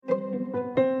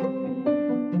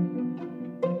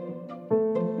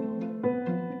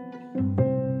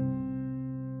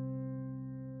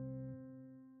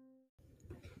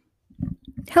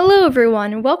Hello,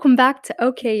 everyone. Welcome back to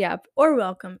OK Yep, or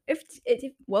welcome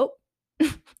whoa,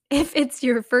 if it's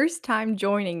your first time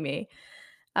joining me.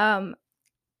 Um,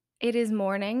 it is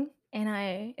morning, and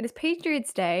it is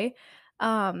Patriots Day.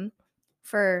 Um,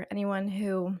 for anyone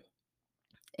who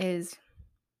is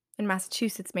in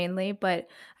Massachusetts mainly, but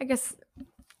I guess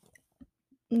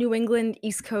New England,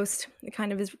 East Coast, it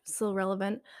kind of is still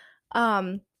relevant.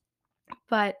 Um,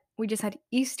 but we just had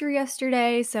Easter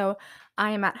yesterday, so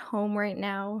I am at home right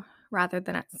now rather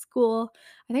than at school.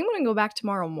 I think I'm gonna go back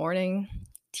tomorrow morning,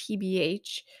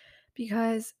 TBH,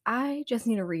 because I just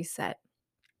need a reset.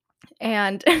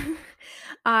 And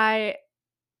I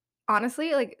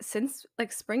honestly, like, since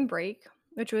like spring break,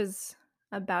 which was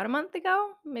about a month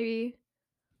ago, maybe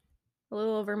a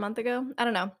little over a month ago. I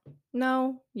don't know.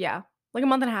 No, yeah, like a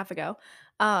month and a half ago.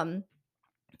 Um,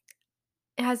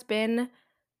 it has been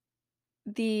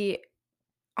the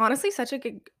honestly such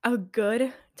a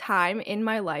good time in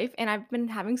my life, and I've been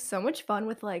having so much fun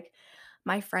with, like,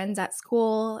 my friends at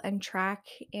school and track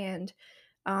and,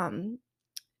 um,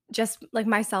 just, like,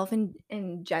 myself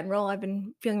in general. I've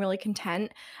been feeling really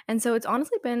content, and so it's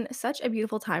honestly been such a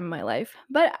beautiful time in my life,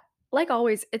 but like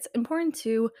always, it's important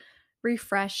to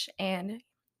refresh and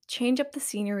change up the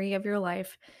scenery of your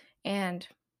life and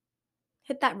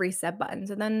hit that reset button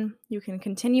so then you can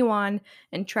continue on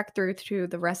and trek through to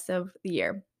the rest of the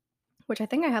year, which I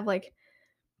think I have, like,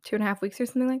 2.5 weeks or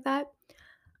something like that.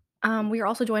 We are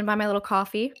also joined by my little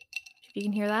coffee, if you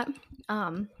can hear that,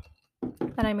 um,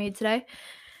 that I made today.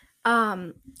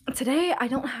 Um, Today I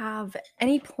don't have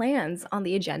any plans on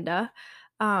the agenda,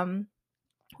 um,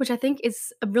 which I think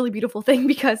is a really beautiful thing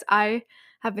because I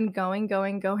have been going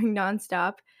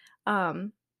nonstop.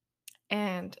 Um,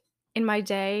 and in my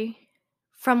day,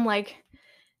 from like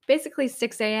basically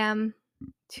 6 a.m.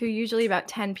 to usually about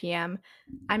 10 p.m.,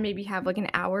 I maybe have like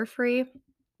an hour free.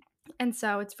 And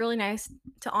so it's really nice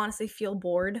to honestly feel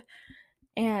bored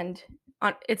and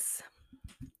it's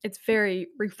very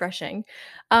refreshing.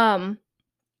 Um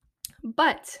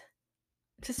but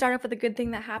to start off with a good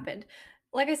thing that happened.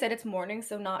 Like I said, it's morning,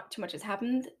 so not too much has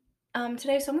happened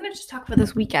today. So I'm gonna just talk about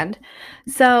this weekend.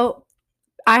 So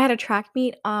I had a track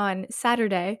meet on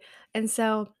Saturday, and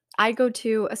so I go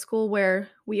to a school where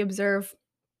we observe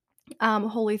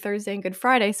Holy Thursday and Good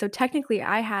Friday. So technically,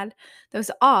 I had those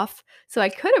off, so I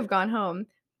could have gone home,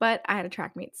 but I had a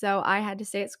track meet, so I had to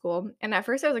stay at school. And at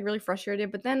first, I was like really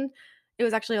frustrated, but then it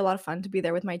was actually a lot of fun to be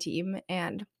there with my team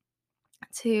and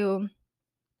to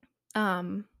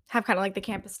have kind of like the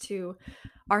campus to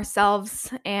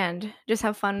ourselves and just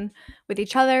have fun with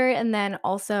each other. And then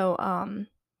also,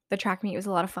 the track meet was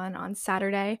a lot of fun on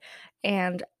Saturday,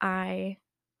 and I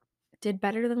did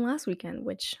better than last weekend,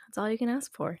 which that's all you can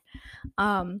ask for.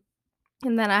 Um,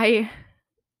 and then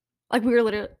we were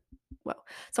literally, well,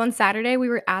 so on Saturday we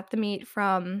were at the meet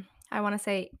from I want to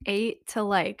say 8 to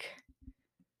like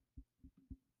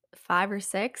 5 or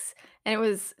 6, and it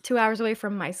was 2 hours away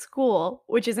from my school,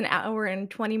 which is an hour and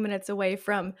 20 minutes away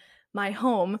from my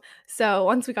home. So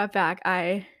once we got back,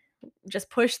 I just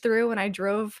pushed through and I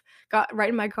got right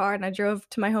in my car and I drove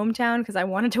to my hometown because I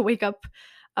wanted to wake up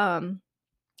um,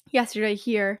 yesterday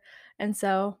here. And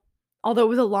so, although it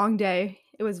was a long day,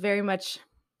 it was very much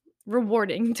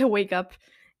rewarding to wake up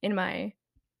in my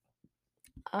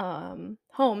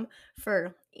home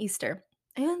for Easter.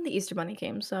 And the Easter bunny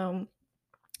came, so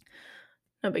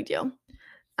no big deal.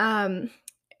 Um,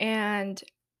 and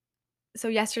so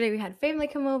yesterday we had family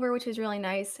come over, which was really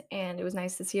nice, and it was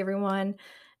nice to see everyone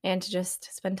and to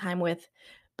just spend time with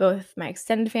both my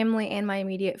extended family and my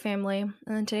immediate family. And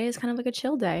then today is kind of like a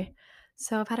chill day.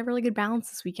 So I've had a really good balance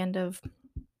this weekend of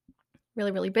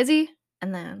really, really busy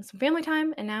and then some family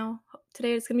time. And now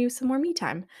today is going to be some more me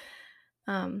time,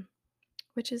 um,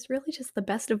 which is really just the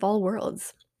best of all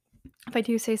worlds, if I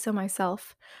do say so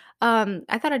myself.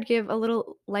 I thought I'd give a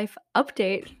little life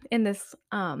update in this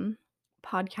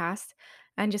podcast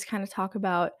and just kind of talk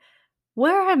about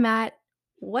where I'm at,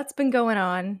 what's been going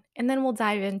on, and then we'll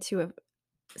dive into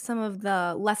some of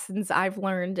the lessons I've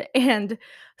learned and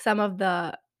some of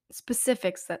the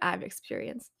specifics that I've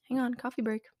experienced. Hang on, coffee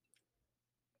break.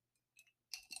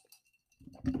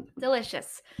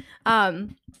 Delicious.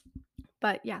 Um,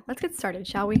 but yeah, let's get started,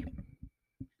 shall we?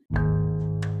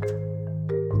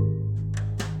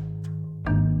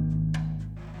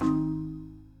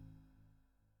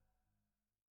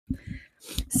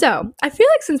 So, I feel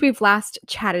like since we've last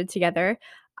chatted together,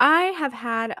 I have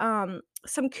had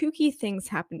some kooky things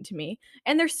happen to me,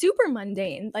 and they're super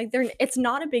mundane. Like it's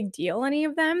not a big deal any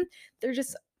of them. They're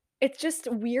just it's just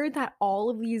weird that all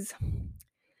of these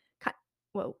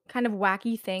ki- kind of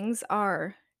wacky things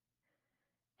are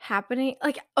happening.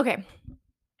 Like, okay,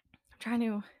 trying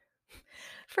to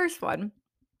first one.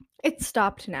 It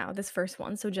stopped now, this first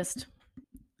one, so just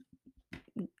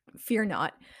fear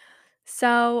not.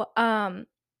 So,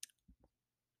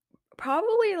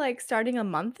 probably, like, starting a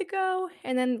month ago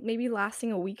and then maybe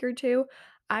lasting a week or 2,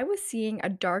 I was seeing a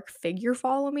dark figure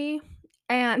follow me,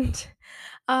 and,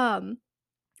 um,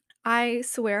 I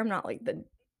swear I'm not, like, the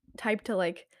type to,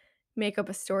 like, make up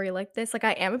a story like this, like,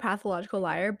 I am a pathological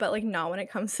liar, but, like, not when it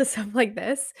comes to stuff like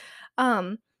this,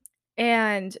 um,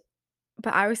 and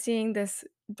but I was seeing this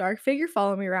dark figure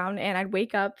follow me around, and I'd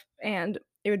wake up, and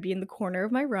it would be in the corner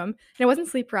of my room, and it wasn't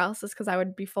sleep paralysis because I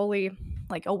would be fully,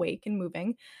 like, awake and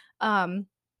moving, um,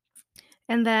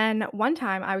 and then one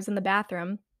time I was in the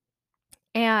bathroom,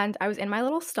 and I was in my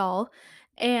little stall,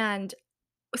 and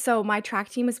so my track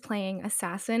team is playing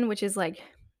Assassin, which is, like,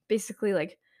 basically,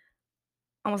 like,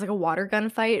 almost like a water gun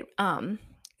fight,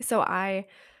 so I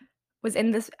was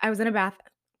in a bath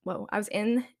whoa, I was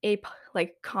in a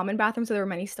like, common bathroom, so there were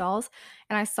many stalls,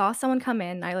 and I saw someone come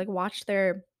in, I, like, watched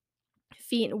their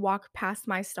feet walk past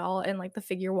my stall and, like, the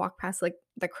figure walk past, like,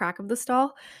 the crack of the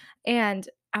stall, and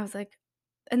I was like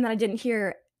and then I didn't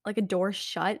hear, like, a door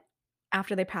shut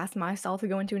after they passed my stall to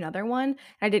go into another one, and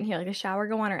I didn't hear, like, a shower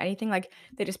go on or anything, like,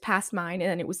 they just passed mine, and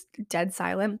then it was dead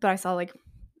silent, but I saw, like,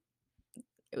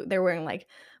 they were wearing, like,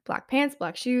 black pants,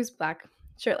 black shoes, black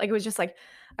shirt, like, it was just, like,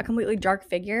 a completely dark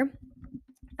figure,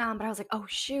 but I was like, "Oh,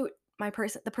 shoot,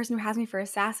 the person who has me for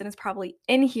assassin is probably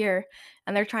in here,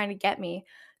 and they're trying to get me."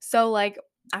 So, like,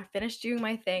 I finished doing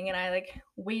my thing, and I, like,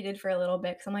 waited for a little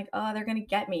bit because 'cause I'm like, "Oh, they're gonna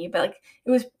get me," but, like, it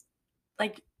was,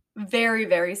 like, very,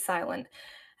 very silent.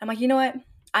 I'm like, "You know what?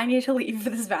 I need to leave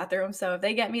this bathroom, so if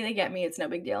they get me, they get me, it's no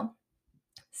big deal."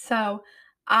 So,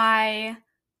 I,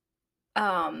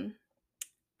 um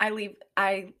I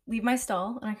leave my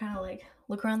stall, and I kinda, like,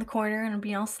 look around the corner, and I'm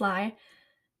being all sly,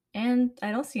 and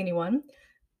I don't see anyone.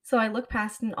 So I look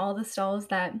past in all the stalls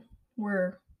that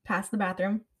were past the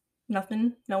bathroom.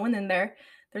 Nothing, no one in there.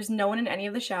 There's no one in any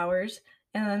of the showers.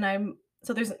 And then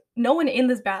there's no one in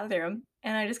this bathroom.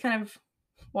 And I just kind of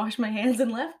washed my hands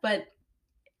and left. But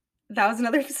that was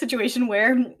another situation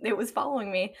where it was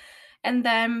following me. And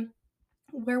then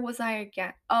where was I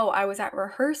again? Oh, I was at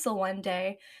rehearsal one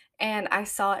day and I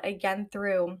saw it again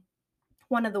through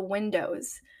one of the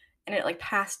windows and it like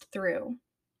passed through.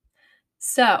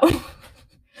 So,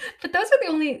 but those were the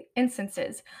only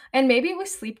instances, and maybe it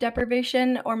was sleep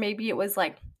deprivation, or maybe it was,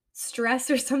 like,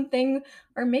 stress or something,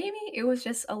 or maybe it was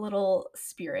just a little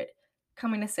spirit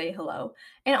coming to say hello,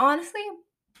 and honestly,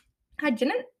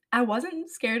 I wasn't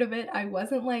scared of it, I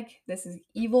wasn't like, "This is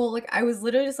evil," like, I was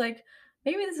literally just like,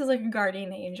 "Maybe this is, like, a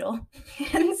guardian angel,"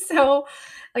 and so,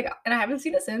 like and I haven't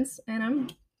seen it since, and I'm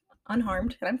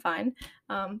unharmed, and I'm fine,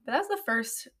 but that was the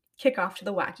first kickoff to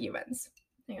the wacky events.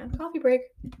 Hang on, coffee break.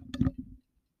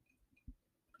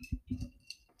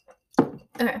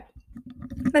 Okay.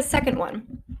 The second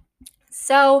one.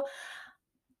 So,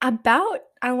 about,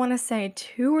 I wanna say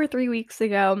 2 or 3 weeks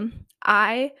ago,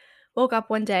 I woke up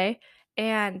one day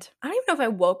and I don't even know if I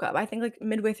woke up. I think, like,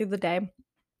 midway through the day,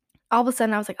 all of a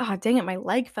sudden I was like, "Oh, dang it, my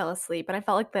leg fell asleep," and I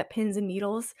felt like that pins and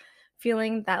needles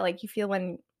feeling that, like, you feel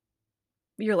when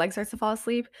your leg starts to fall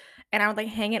asleep, and I would, like,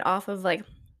 hang it off of, like,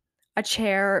 a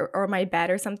chair or my bed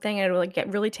or something, and it would, like,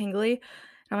 get really tingly.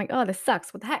 I'm like, "Oh, this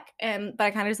sucks. What the heck?" But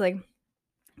I kinda just, like,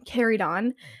 carried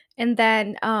on, and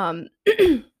then,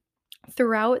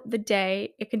 throughout the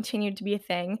day, it continued to be a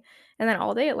thing, and then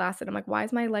all day it lasted. I'm like, "Why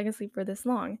is my leg asleep for this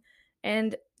long?"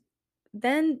 And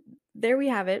then there we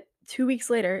have it. 2 weeks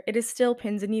later, it is still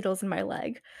pins and needles in my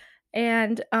leg,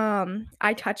 and,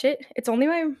 I touch it. It's only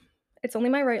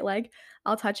my right leg.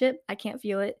 I'll touch it, I can't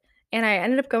feel it, and I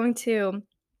ended up going to,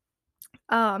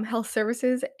 health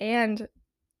services and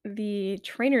the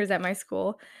trainers at my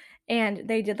school, and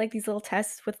they did, like, these little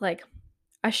tests with, like,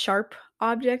 a sharp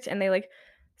object, and they, like,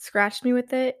 scratched me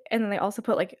with it, and then they also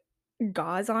put, like,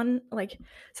 gauze on, like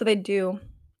so they do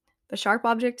the sharp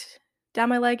object down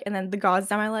my leg and then the gauze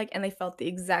down my leg, and they felt the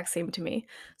exact same to me.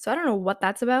 So I don't know what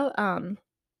that's about,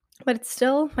 but it's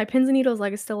still my pins and needles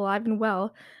leg is still alive and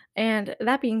well, and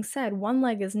that being said, one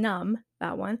leg is numb,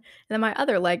 that one, and then my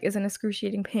other leg is in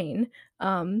excruciating pain,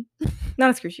 um, not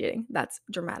excruciating, that's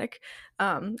dramatic,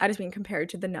 I just mean compared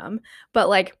to the numb, but,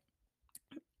 like,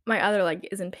 my other leg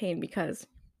is in pain because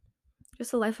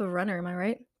just the life of a runner, am I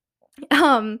right?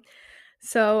 Um,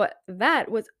 so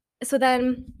that was so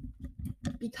then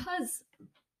because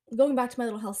going back to my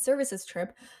little health services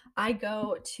trip, I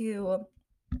go to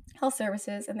health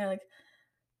services and they're like,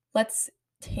 "Let's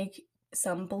take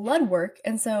some blood work."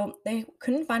 And so they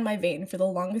couldn't find my vein for the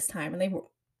longest time and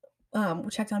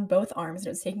checked on both arms and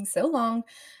it was taking so long.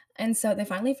 And so they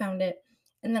finally found it.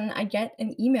 and then I get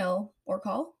an email or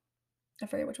call, I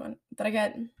forget which one, but I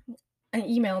get an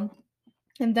email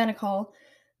and then a call,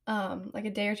 like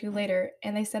a day or 2 later,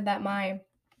 and they said that my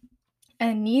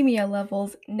anemia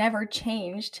levels never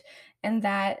changed and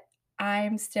that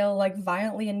I'm still, like,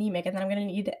 violently anemic and that I'm gonna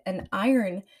need an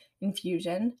iron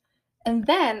infusion. And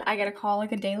then I get a call,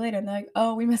 like, a day later, and they're like,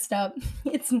 "Oh, we messed up.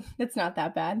 It's not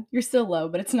that bad. You're still low,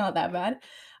 but it's not that bad."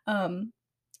 Um,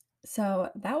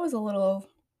 so that was a little,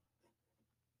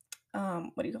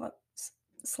 what do you call it?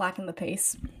 Slack in the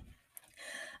pace.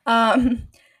 Um,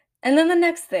 and then the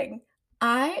next thing,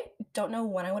 I don't know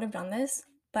when I would have done this,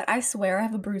 but I swear I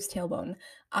have a bruised tailbone.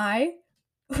 I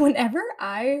whenever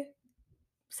I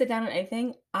sit down on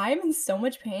anything, I'm in so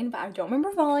much pain, but I don't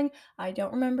remember falling. I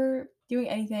don't remember doing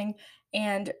anything,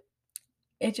 and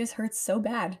it just hurts so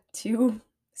bad to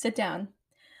sit down.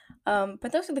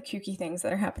 But those are the kooky things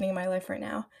that are happening in my life right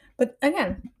now. But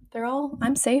again,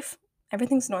 I'm safe.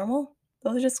 Everything's normal.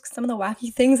 Those are just some of the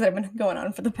wacky things that have been going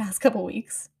on for the past couple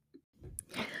weeks.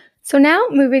 So now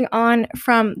moving on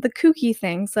from the kooky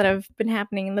things that have been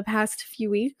happening in the past few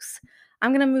weeks,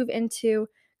 I'm gonna move into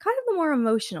kind of the more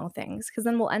emotional things because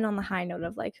then we'll end on the high note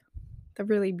of like the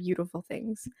really beautiful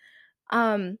things.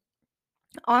 Um,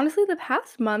 Honestly, the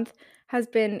past month has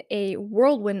been a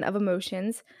whirlwind of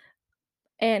emotions,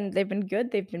 and they've been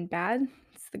good, they've been bad.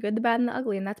 It's the good, the bad, and the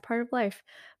ugly, and that's part of life.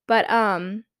 But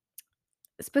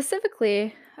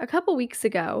specifically, a couple weeks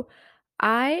ago,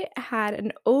 I had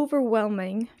an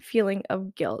overwhelming feeling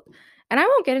of guilt. And I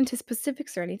won't get into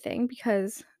specifics or anything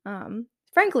because,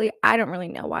 frankly, I don't really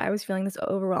know why I was feeling this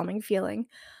overwhelming feeling.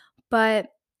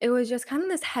 But it was just kind of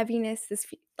this heaviness,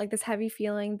 this heavy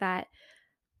feeling that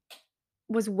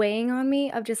was weighing on me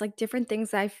of just like different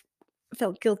things that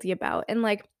felt guilty about. And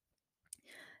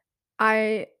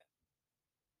I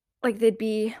they'd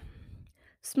be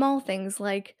small things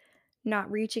like not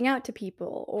reaching out to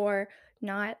people or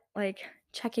not like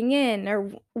checking in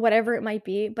or whatever it might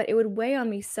be, but it would weigh on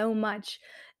me so much.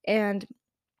 And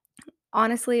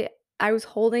honestly, I was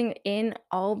holding in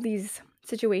all these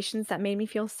situations that made me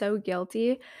feel so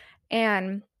guilty.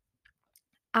 And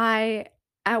I,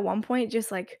 at one point,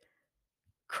 just like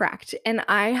cracked. And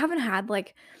I haven't had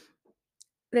like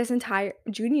this entire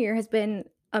junior year has been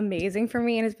amazing for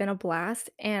me and has been a blast.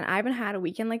 And I haven't had a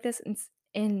weekend like this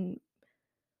in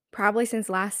probably since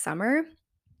last summer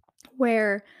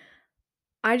where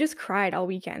I just cried all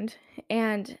weekend,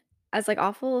 and as, like,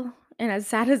 awful and as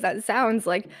sad as that sounds,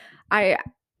 like, I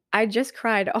I just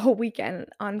cried all weekend.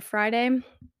 On Friday,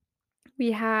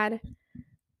 we had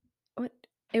what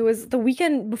it was the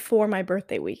weekend before my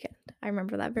birthday weekend, I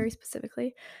remember that very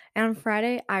specifically, and on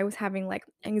Friday, I was having, like,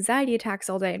 anxiety attacks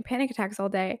all day and panic attacks all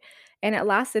day, and it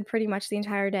lasted pretty much the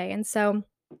entire day, and so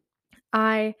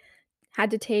I had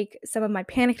to take some of my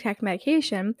panic attack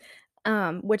medication,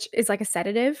 which is like a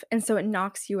sedative, and so it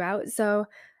knocks you out. So,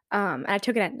 and I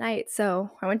took it at night. So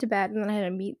I went to bed, and then I had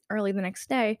to meet early the next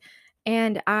day,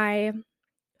 and I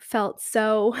felt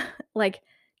so like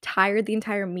tired the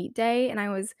entire meet day, and I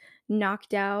was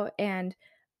knocked out, and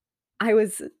I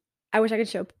was. I wish I could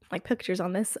show like pictures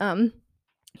on this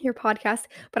your podcast,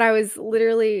 but I was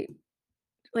literally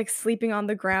like sleeping on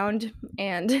the ground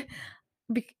and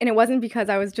and it wasn't because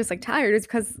I was just, like, tired, it's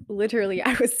because literally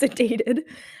I was sedated,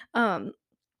 um,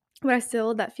 but I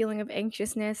still that feeling of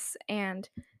anxiousness and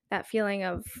that feeling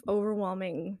of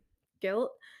overwhelming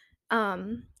guilt,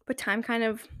 but time kind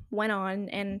of went on,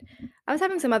 and I was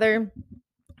having some other,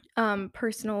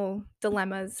 personal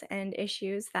dilemmas and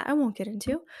issues that I won't get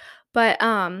into, but,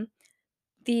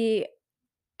 the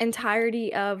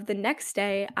entirety of the next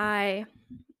day, I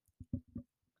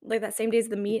like, that same day as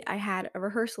the meet, I had a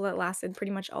rehearsal that lasted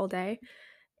pretty much all day.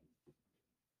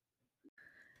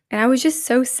 And I was just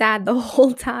so sad the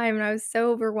whole time, and I was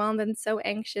so overwhelmed and so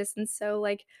anxious and so,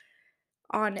 like,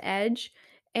 on edge,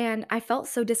 and I felt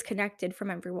so disconnected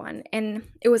from everyone, and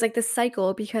it was like this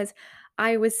cycle because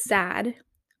I was sad.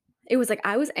 It was like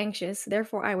I was anxious,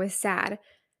 therefore I was sad,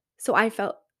 so I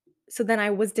felt so then I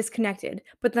was disconnected,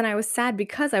 but then I was sad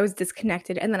because I was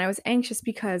disconnected, and then I was anxious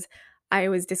because I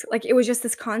was like, it was just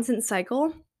this constant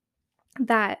cycle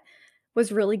that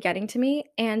was really getting to me,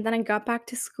 and then I got back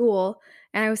to school,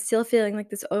 and I was still feeling, like,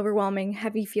 this overwhelming,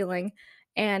 heavy feeling,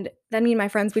 and then me and my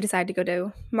friends, we decided to go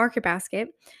to Market Basket,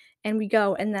 and we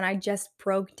go, and then I just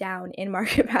broke down in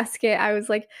Market Basket. I was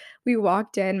like we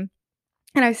walked in,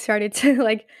 and I started to,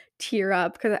 like, tear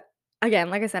up because again,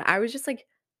 like I said, I was just, like,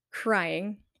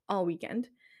 crying all weekend,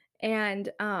 and,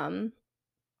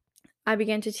 I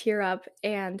began to tear up,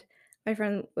 and my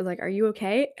friend was like, "Are you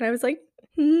okay?" And I was like,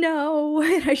 "No."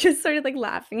 And I just started, like,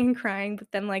 laughing and crying, but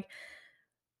then, like,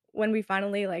 when we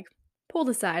finally, like, pulled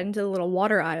aside into the little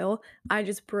water aisle, I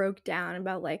just broke down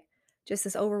about like just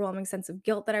this overwhelming sense of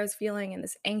guilt that I was feeling and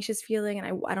this anxious feeling,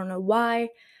 and I don't know why.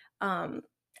 Um,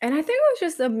 and I think it was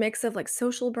just a mix of like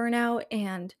social burnout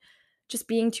and just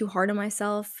being too hard on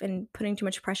myself and putting too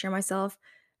much pressure on myself,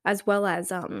 as well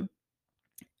as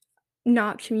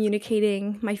not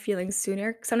communicating my feelings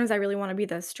sooner. Sometimes I really want to be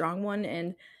the strong one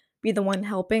and be the one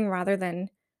helping rather than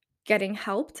getting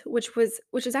helped, which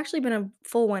has actually been a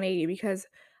full 180 because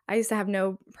I used to have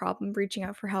no problem reaching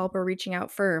out for help or reaching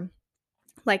out for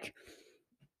like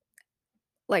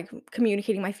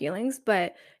communicating my feelings,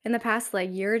 but in the past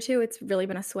like year or two it's really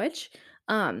been a switch.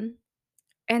 Um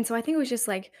and so I think it was just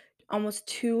like almost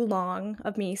too long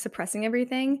of me suppressing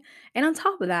everything. And on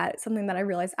top of that, something that I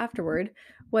realized afterward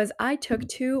was I took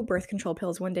 2 birth control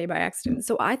pills one day by accident.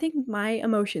 So I think my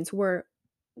emotions were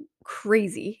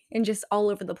crazy and just all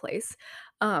over the place.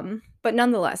 But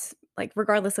nonetheless, like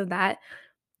regardless of that,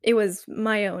 it was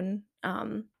my own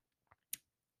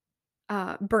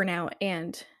burnout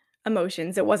and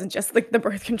emotions. It wasn't just like the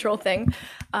birth control thing,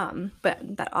 but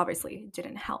that obviously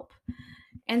didn't help.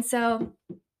 And so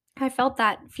I felt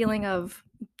that feeling of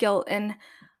guilt, and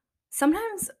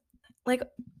sometimes, like,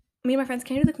 me and my friends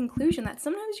came to the conclusion that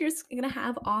sometimes you're just gonna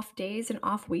have off days and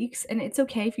off weeks, and it's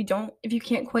okay if you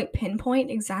can't quite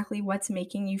pinpoint exactly what's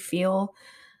making you feel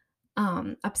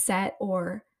upset,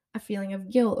 or a feeling of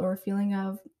guilt, or a feeling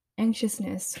of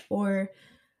anxiousness, or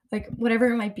like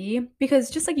whatever it might be.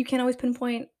 Because just like you can't always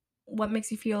pinpoint what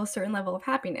makes you feel a certain level of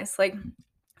happiness, like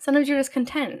sometimes you're just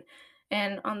content.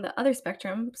 And on the other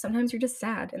spectrum, sometimes you're just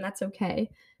sad, and that's okay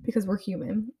because we're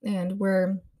human and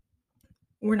we're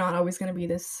not always going to be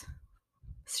this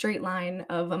straight line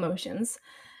of emotions.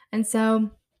 And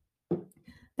so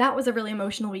that was a really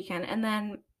emotional weekend. And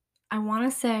then I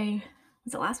want to say,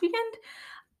 was it last weekend?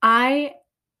 I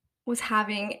was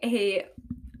having a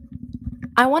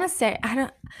I want to say I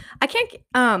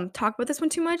can't talk about this one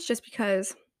too much just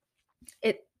because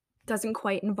it doesn't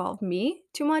quite involve me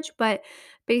too much, but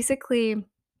basically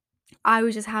I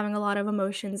was just having a lot of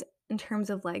emotions in terms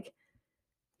of like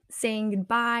saying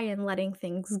goodbye and letting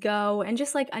things go and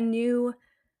just like a new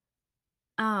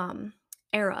um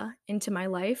era into my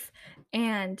life.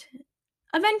 And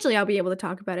eventually I'll be able to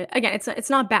talk about it. Again, it's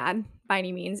not bad by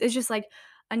any means. It's just like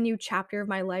a new chapter of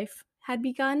my life had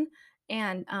begun,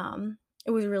 and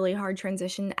it was a really hard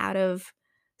transition out of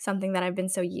something that I've been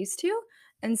so used to.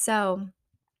 And so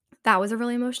that was a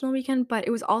really emotional weekend, but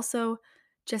it was also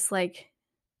just like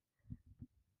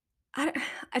I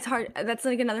it's hard. That's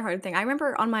like another hard thing. I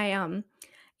remember on my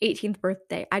 18th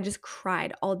birthday, I just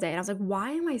cried all day and I was like,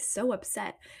 "Why am I so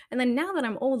upset?" And then now that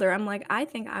I'm older, I'm like, I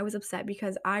think I was upset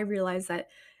because I realized that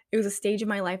it was a stage of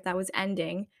my life that was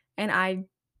ending, and I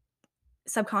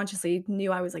subconsciously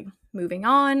knew I was like moving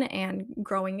on and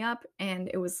growing up, and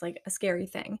it was like a scary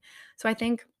thing. So I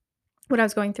think what I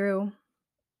was going through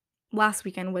last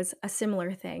weekend was a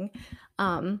similar thing.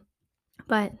 Um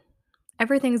but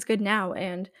everything's good now,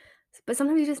 and but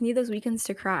sometimes you just need those weekends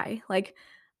to cry. Like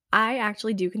I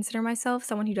actually do consider myself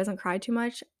someone who doesn't cry too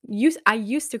much. I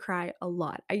used to cry a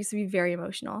lot. I used to be very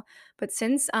emotional. But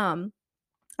since I've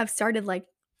started like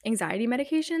anxiety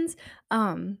medications,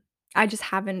 um I just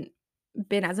haven't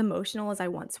been as emotional as I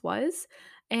once was,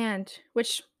 and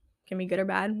which can be good or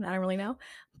bad, I don't really know.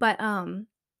 But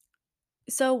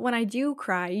so when I do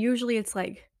cry, usually it's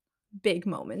like big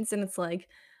moments and it's like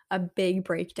a big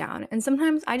breakdown. And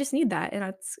sometimes I just need that and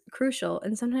that's crucial.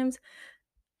 And sometimes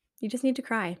you just need to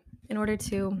cry in order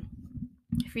to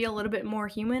feel a little bit more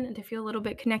human and to feel a little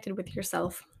bit connected with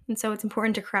yourself. And so it's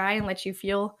important to cry and let you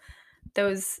feel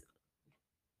those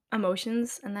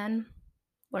emotions and then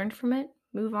learn from it,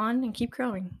 move on, and keep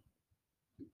growing.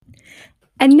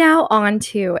 And now on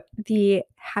to the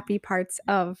happy parts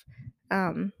of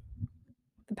um,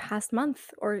 the past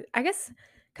month, or I guess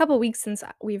a couple weeks since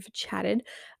we've chatted.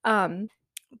 Um,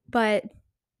 but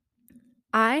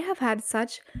I have had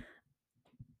such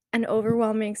an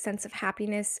overwhelming sense of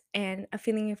happiness and a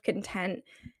feeling of content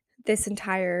this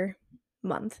entire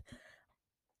month.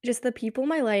 Just the people in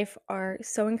my life are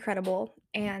so incredible,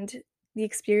 and the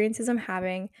experiences I'm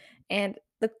having, and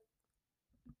the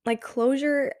like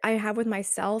closure I have with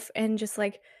myself, and just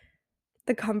like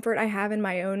the comfort I have in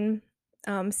my own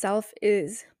self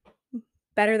is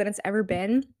better than it's ever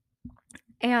been.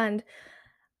 And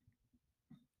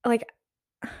like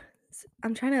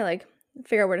I'm trying to like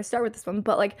figure out where to start with this one,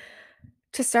 but like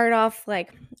to start off,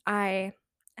 like I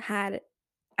had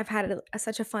I've had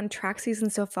such a fun track season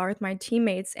so far with my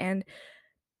teammates, and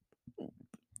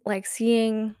like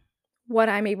seeing what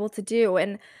I'm able to do.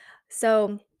 And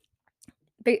so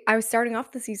I was starting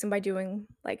off the season by doing,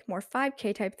 like, more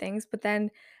 5K type things, but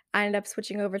then I ended up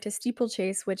switching over to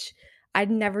steeplechase, which I'd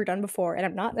never done before, and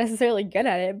I'm not necessarily good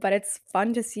at it, but it's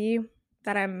fun to see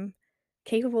that I'm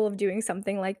capable of doing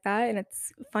something like that, and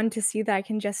it's fun to see that I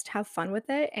can just have fun with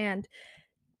it and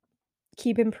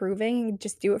keep improving and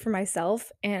just do it for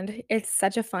myself, and it's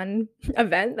such a fun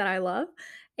event that I love,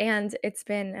 and it's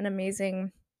been an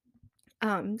amazing,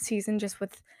 season just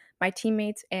with my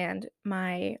teammates and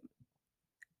my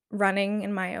running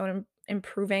and my own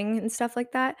improving and stuff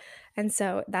like that, and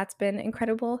so that's been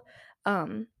incredible.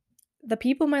 Um, the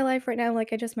people in my life right now,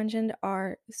 like I just mentioned,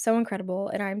 are so incredible,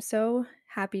 and I'm so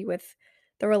happy with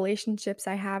the relationships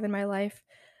I have in my life,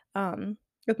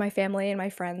 with my family and my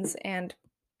friends, and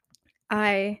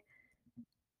I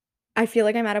I feel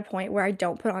like I'm at a point where I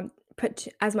don't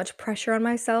as much pressure on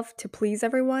myself to please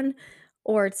everyone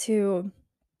or to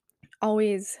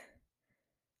always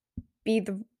be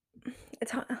the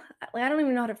it's ha like, I don't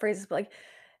even know how to phrase this, but, like,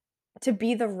 to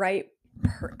be the right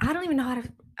I don't even know how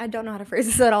to I don't know how to phrase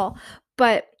this at all,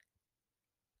 but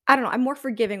I don't know, I'm more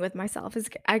forgiving with myself is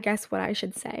I guess what I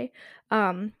should say,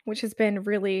 which has been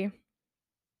really,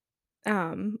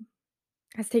 um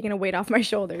has taken a weight off my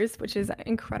shoulders, which is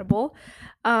incredible.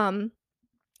 Um,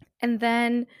 and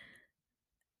then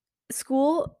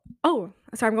school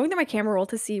sorry, I'm going through my camera roll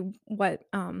to see what,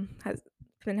 has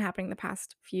been happening the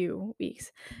past few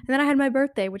weeks. And then I had my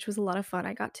birthday, which was a lot of fun.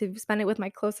 I got to spend it with my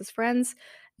closest friends,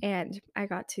 and I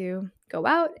got to go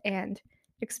out and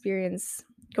experience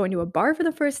going to a bar for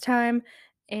the first time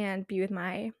and be with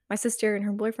my sister and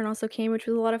her boyfriend also came, which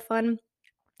was a lot of fun,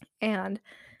 and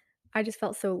I just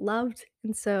felt so loved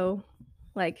and so,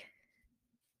 like,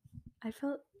 I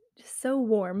felt just so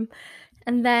warm.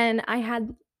 And then I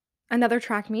had another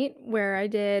track meet where I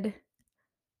did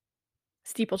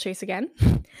steeplechase again.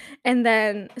 And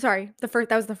then sorry, the first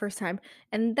that was the first time.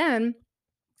 And then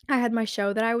I had my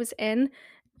show that I was in,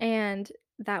 and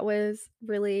that was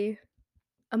really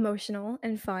emotional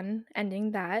and fun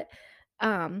ending that.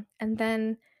 And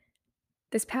then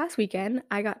this past weekend,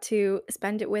 I got to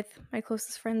spend it with my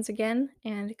closest friends again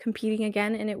and competing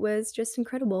again, and it was just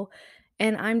incredible.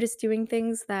 And I'm just doing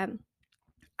things that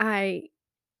I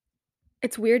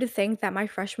it's weird to think that my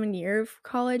freshman year of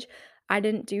college, I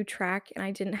didn't do track and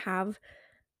I didn't have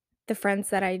the friends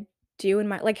that I do in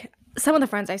my like, some of the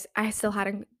friends I still had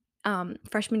in,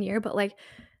 freshman year, but, like,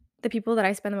 the people that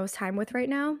I spend the most time with right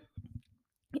now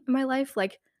in my life,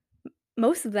 like,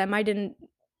 most of them I didn't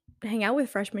hang out with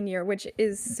freshman year, which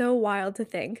is so wild to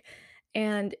think,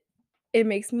 and it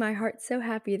makes my heart so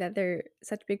happy that they're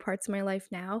such big parts of my life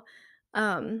now,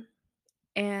 um,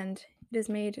 and it has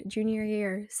made junior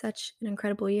year such an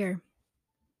incredible year.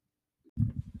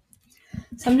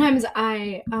 Sometimes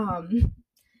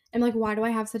am like, why do I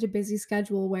have such a busy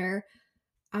schedule where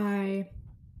I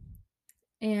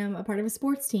am a part of a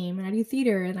sports team and I do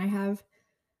theater and I have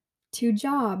 2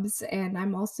 jobs and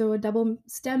I'm also a double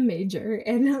STEM major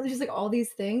and just like all these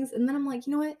things. And then I'm like,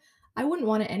 you know what? I wouldn't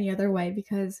want it any other way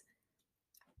because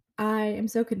I am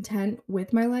so content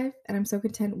with my life and I'm so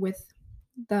content with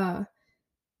the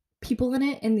people in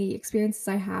it and the experiences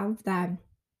I have that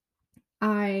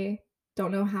I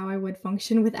don't know how I would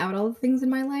function without all the things in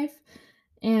my life.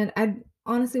 And I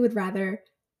honestly would rather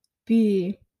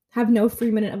be have no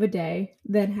free minute of a day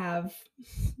than have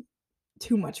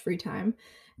too much free time.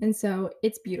 And so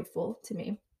it's beautiful to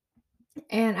me.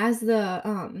 And as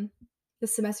the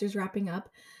semester's wrapping up,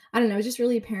 I don't know, it's just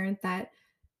really apparent that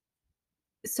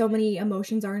so many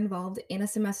emotions are involved in a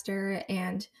semester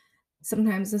and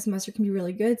sometimes the semester can be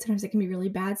really good, sometimes it can be really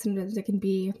bad, sometimes it can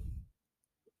be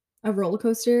a roller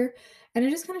coaster. And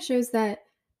it just kind of shows that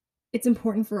it's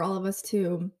important for all of us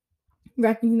to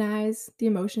recognize the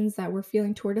emotions that we're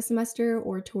feeling toward a semester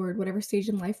or toward whatever stage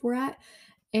in life we're at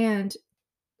and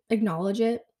acknowledge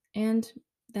it. And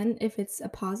then if it's a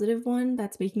positive one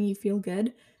that's making you feel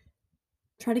good,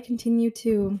 try to continue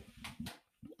to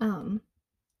um,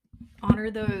 honor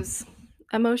those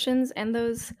emotions and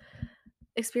those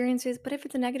experiences. But if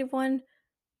it's a negative one,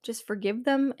 just forgive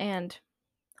them and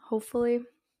hopefully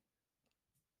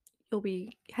you'll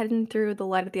be heading through the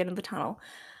light at the end of the tunnel.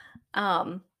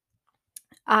 Um,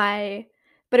 I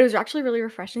but it was actually really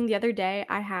refreshing. The other day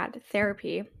I had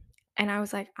therapy and I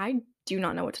was like, I do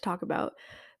not know what to talk about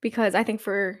because I think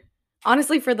for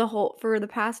honestly for the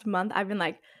past month I've been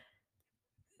like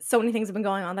so many things have been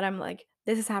going on that I'm like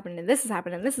this has happened and this has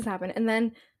happened and this has happened and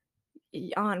then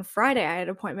on Friday I had an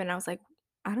appointment and I was like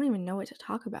I don't even know what to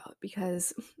talk about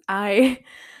because I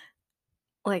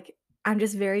like I'm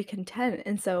just very content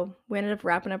and so we ended up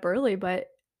wrapping up early but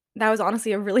that was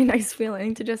honestly a really nice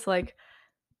feeling to just like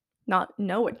not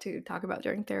know what to talk about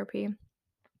during therapy.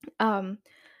 Um,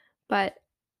 but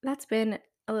that's been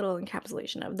a little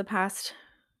encapsulation of the past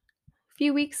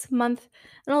few weeks, month,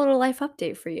 and a little life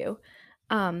update for you.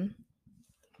 Um,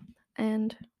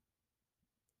 and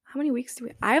how many weeks do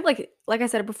we I have, like I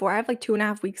said before, I have, like,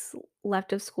 2.5 weeks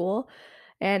left of school,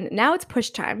 and now it's push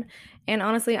time, and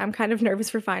honestly, I'm kind of nervous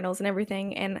for finals and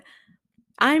everything, and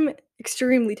I'm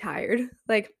extremely tired.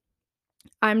 Like,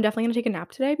 I'm definitely gonna take a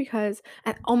nap today because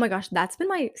and oh my gosh, that's been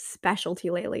my specialty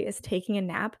lately is taking a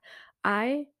nap.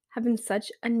 I have been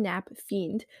such a nap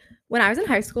fiend. When I was in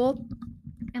high school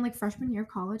and, like, freshman year of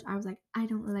college, I was like, "I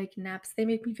don't like naps. They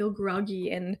make me feel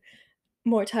groggy and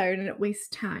more tired and it wastes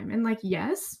time." And, like,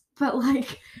 yes, but,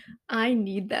 like, I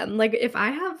need them. Like, if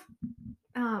I have,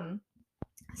 um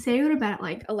say I go to bed at,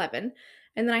 like, 11,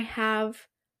 and then I have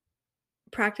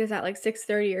practice at, like,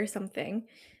 6:30 or something,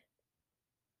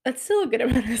 that's still a good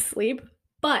amount of sleep,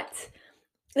 but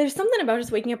there's something about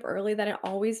just waking up early that it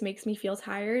always makes me feel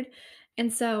tired, and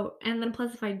then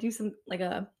plus if I do some like,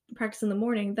 a practice in the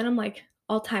morning, then I'm, like,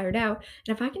 all tired out,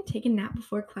 and if I can take a nap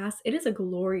before class, it is a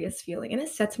glorious feeling, and it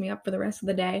sets me up for the rest of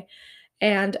the day,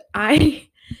 and I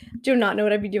do not know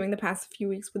what I'd be doing the past few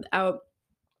weeks without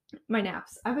my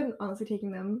naps. I've been honestly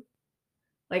taking them,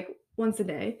 like, once a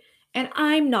day, and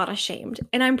I'm not ashamed,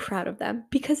 and I'm proud of them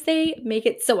because they make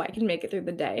it so I can make it through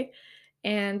the day,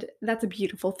 and that's a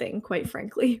beautiful thing, quite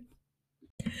frankly.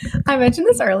 I mentioned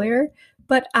this earlier,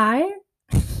 but I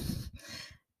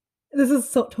this is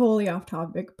so totally off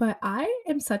topic, but I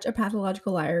am such a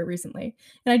pathological liar recently,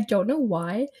 and I don't know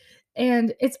why.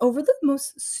 And it's over the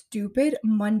most stupid,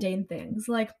 mundane things.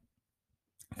 Like,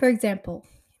 for example,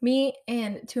 me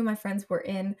and two of my friends were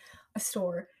in a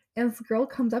store, and this girl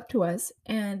comes up to us,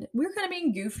 and we were kind of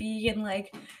being goofy and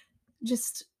like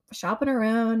just shopping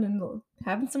around and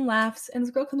having some laughs. And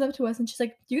this girl comes up to us, and she's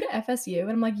like, "Do you go to FSU?"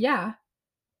 And I'm like, "Yeah."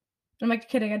 I'm like,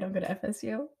 "Kidding, I don't go to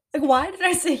FSU." Like, why did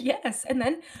I say yes? And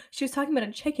then she was talking about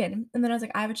a chicken, and then I was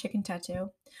like, "I have a chicken tattoo,"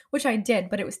 which I did,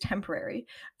 but it was temporary.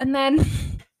 And then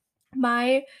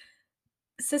my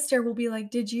sister will be like,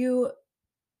 "Did you,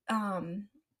 um,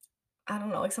 I don't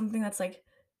know, like something that's like,"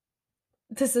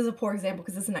 this is a poor example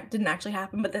because didn't actually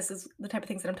happen, but this is the type of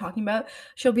things that I'm talking about.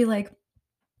 She'll be like,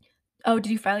 "Oh,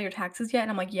 did you file your taxes yet?"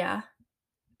 And I'm like, "Yeah."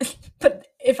 But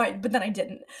then I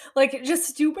didn't. Like, just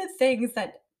stupid things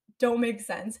that don't make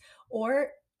sense. Or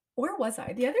where was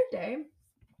I? The other day,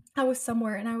 I was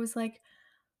somewhere and I was like,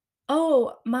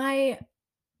 "Oh,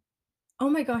 oh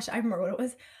my gosh, I remember what it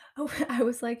was." Oh, I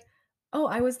was like, "Oh,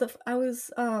 I was, the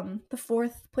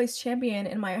 4th place champion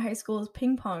in my high school's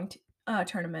ping pong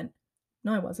tournament."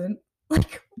 No, I wasn't.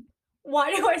 Like,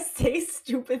 why do I say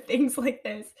stupid things like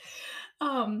this?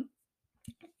 Um,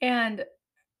 and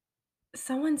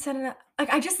someone said it like,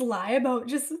 I just lie about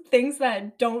just things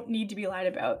that don't need to be lied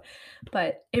about,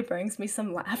 but it brings me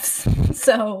some laughs.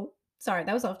 So, sorry,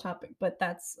 that was off topic, but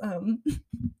that's,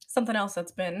 something else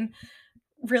that's been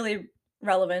really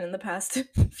relevant in the past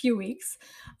few weeks.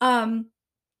 Um,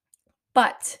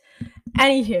 but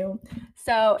anywho,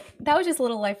 so that was just a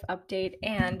little life update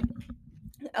and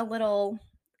a little,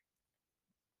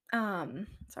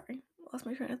 sorry, lost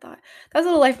my train of thought. That was a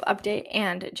little life update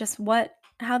and just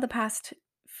how the past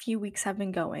few weeks have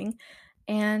been going.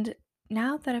 And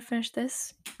now that I've finished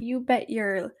this, you bet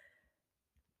your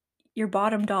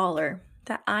bottom dollar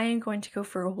that I am going to go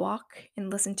for a walk and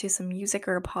listen to some music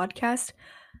or a podcast,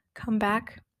 come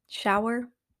back, shower,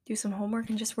 do some homework,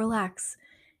 and just relax.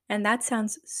 And that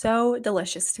sounds so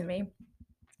delicious to me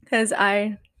because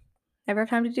I never have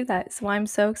time to do that. So I'm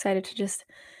so excited to just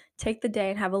take the day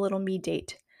and have a little me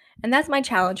date. And that's my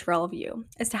challenge for all of you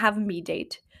is to have a me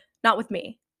date, not with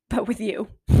me, but with you.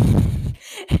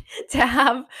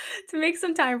 To make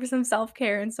some time for some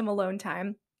self-care and some alone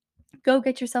time. Go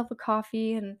get yourself a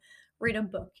coffee and read a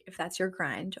book if that's your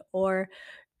grind or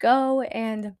go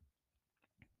and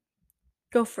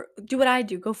do what I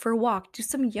do, go for a walk, do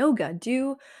some yoga,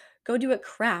 go do a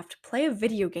craft, play a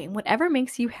video game, whatever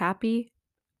makes you happy.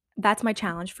 That's my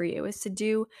challenge for you is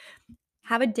to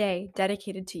have a day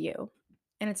dedicated to you,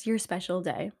 and it's your special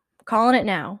day. I'm calling it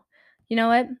now. You know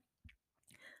what?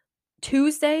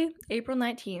 Tuesday, April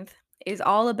 19th is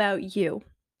all about you.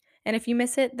 And if you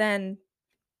miss it, then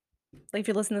like if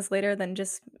you listen to this later, then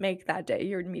just make that day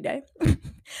your me day.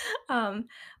 um,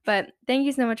 but thank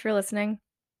you so much for listening.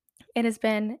 It has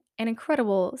been an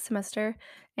incredible semester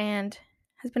and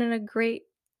has been a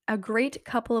great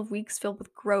couple of weeks filled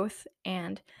with growth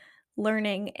and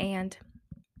learning and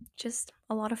just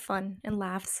a lot of fun and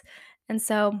laughs. And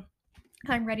so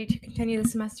I'm ready to continue the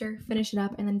semester, finish it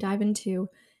up, and then dive into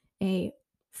a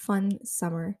fun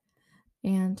summer.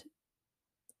 And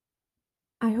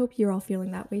I hope you're all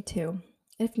feeling that way too.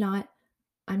 If not,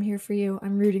 I'm here for you.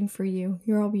 I'm rooting for you.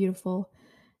 You're all beautiful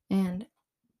and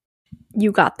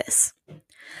you got this.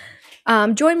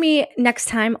 Join me next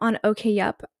time on OK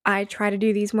Yup. I try to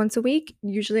do these once a week,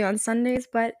 usually on Sundays,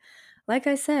 but like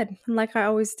I said, like I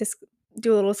always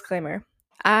do a little disclaimer,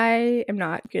 I am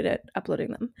not good at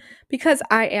uploading them because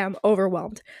I am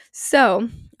overwhelmed. So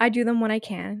I do them when I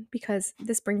can because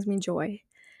this brings me joy.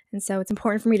 And so it's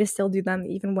important for me to still do them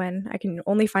even when I can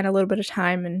only find a little bit of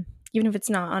time, and even if it's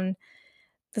not on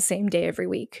the same day every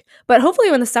week. But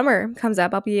hopefully when the summer comes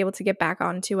up, I'll be able to get back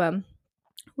onto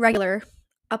regular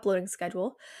uploading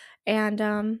schedule, and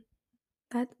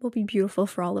that will be beautiful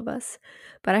for all of us.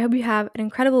 But I hope you have an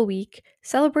incredible week.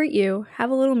 Celebrate you, have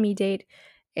a little me date,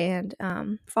 and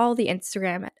follow the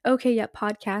Instagram at OK Yup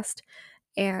Podcast,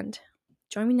 and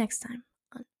join me next time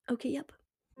on OK Yup.